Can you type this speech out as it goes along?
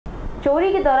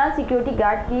चोरी के दौरान सिक्योरिटी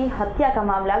गार्ड की हत्या का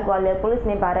मामला ग्वालियर पुलिस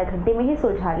ने 12 घंटे में ही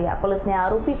सुलझा लिया। पुलिस ने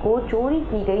आरोपी को चोरी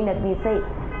की गई नकदी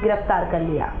सहित गिरफ्तार कर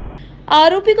लिया।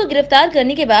 आरोपी को गिरफ्तार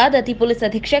करने के बाद अति पुलिस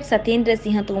अधीक्षक सत्येंद्र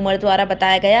सिंह तोमर द्वारा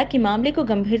बताया गया कि मामले को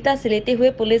गंभीरता से लेते हुए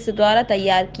पुलिस द्वारा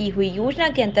तैयार की हुई योजना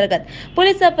के अंतर्गत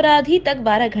पुलिस अपराधी तक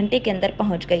 12 घंटे के अंदर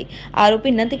पहुंच गई।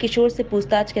 आरोपी नंद किशोर से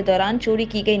पूछताछ के दौरान चोरी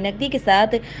की गई नकदी के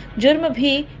साथ जुर्म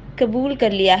भी कबूल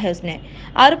कर लिया है। उसने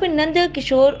आरोपी नंद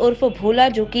किशोर उर्फ भोला,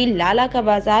 जो कि लाला का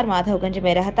बाजार माधवगंज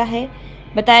में रहता है,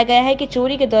 बताया गया है कि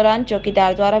चोरी के दौरान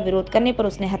चौकीदार द्वारा विरोध करने पर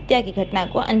उसने हत्या की घटना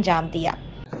को अंजाम दिया।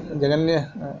 जघन्य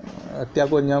हत्या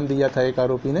को अंजाम दिया था। एक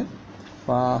आरोपी ने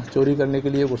वहाँ चोरी करने के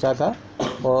लिए घुसा था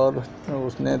और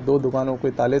उसने 2 दुकानों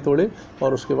के ताले तोड़े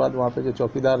और उसके बाद वहाँ पे जो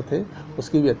चौकीदार थे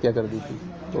उसकी भी हत्या कर दी थी।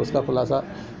 तो उसका खुलासा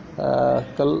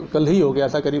कल ही हो गया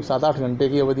था। करीब 7-8 घंटे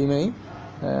की अवधि में ही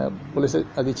पुलिस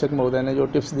अधीक्षक महोदय ने जो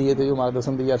टिप्स दिए थे, जो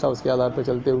मार्गदर्शन दिया था, उसके आधार पर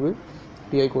चलते हुए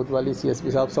टीआई कोतवाली,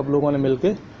 सीएसपी साहब, सब लोगों ने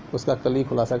मिलकर उसका कल ही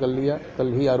खुलासा कर लिया।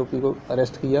 कल ही आरोपी को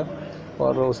अरेस्ट किया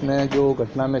और उसने जो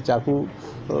घटना में चाकू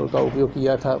का उपयोग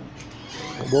किया था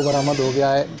वो बरामद हो गया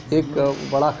है। एक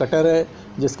बड़ा कटर है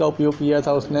जिसका उपयोग किया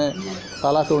था उसने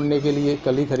ताला तोड़ने के लिए,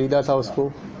 कल ही खरीदा था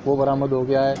उसको, वो बरामद हो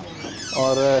गया है।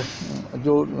 और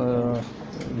जो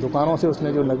दुकानों से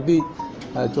उसने जो नकदी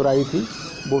चुराई थी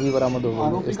वो भी बरामद हो गई।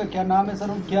 आरोपी का क्या नाम है सर,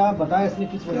 और क्या बताया इसने,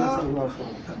 किस वजह से हुआ उसको?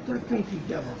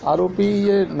 आरोपी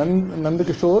ये नंद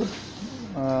किशोर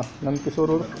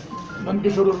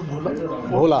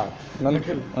भोला,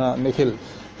 निखिल।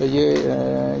 तो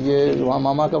ये वहाँ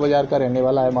मामा का बाज़ार का रहने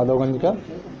वाला है, माधवगंज का।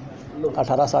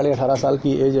 18 साढ़े 18 साल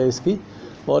की एज है इसकी।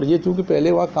 और ये चूँकि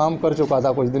पहले वहाँ काम कर चुका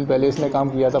था, कुछ दिन पहले इसने काम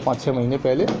किया था, 5-6 महीने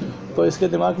पहले। तो इसके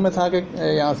दिमाग में था कि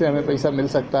यहाँ से हमें पैसा मिल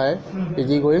सकता है,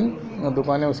 इजी गोइंग।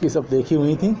 दुकानें उसकी सब देखी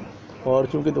हुई थी और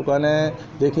चूँकि दुकानें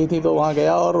देखी थी तो वहाँ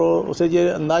गया और उसे ये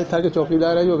अंदाज़ था कि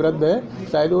चौकीदार है जो वृद्ध है,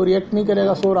 शायद वो रिएक्ट नहीं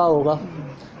करेगा, सो रहा होगा।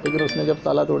 लेकिन उसने जब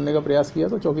ताला तोड़ने का प्रयास किया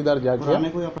तो चौकीदार जाग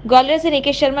गया। ग्वालियर से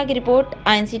निकेश शर्मा की रिपोर्ट,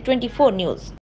 INC 24 न्यूज़।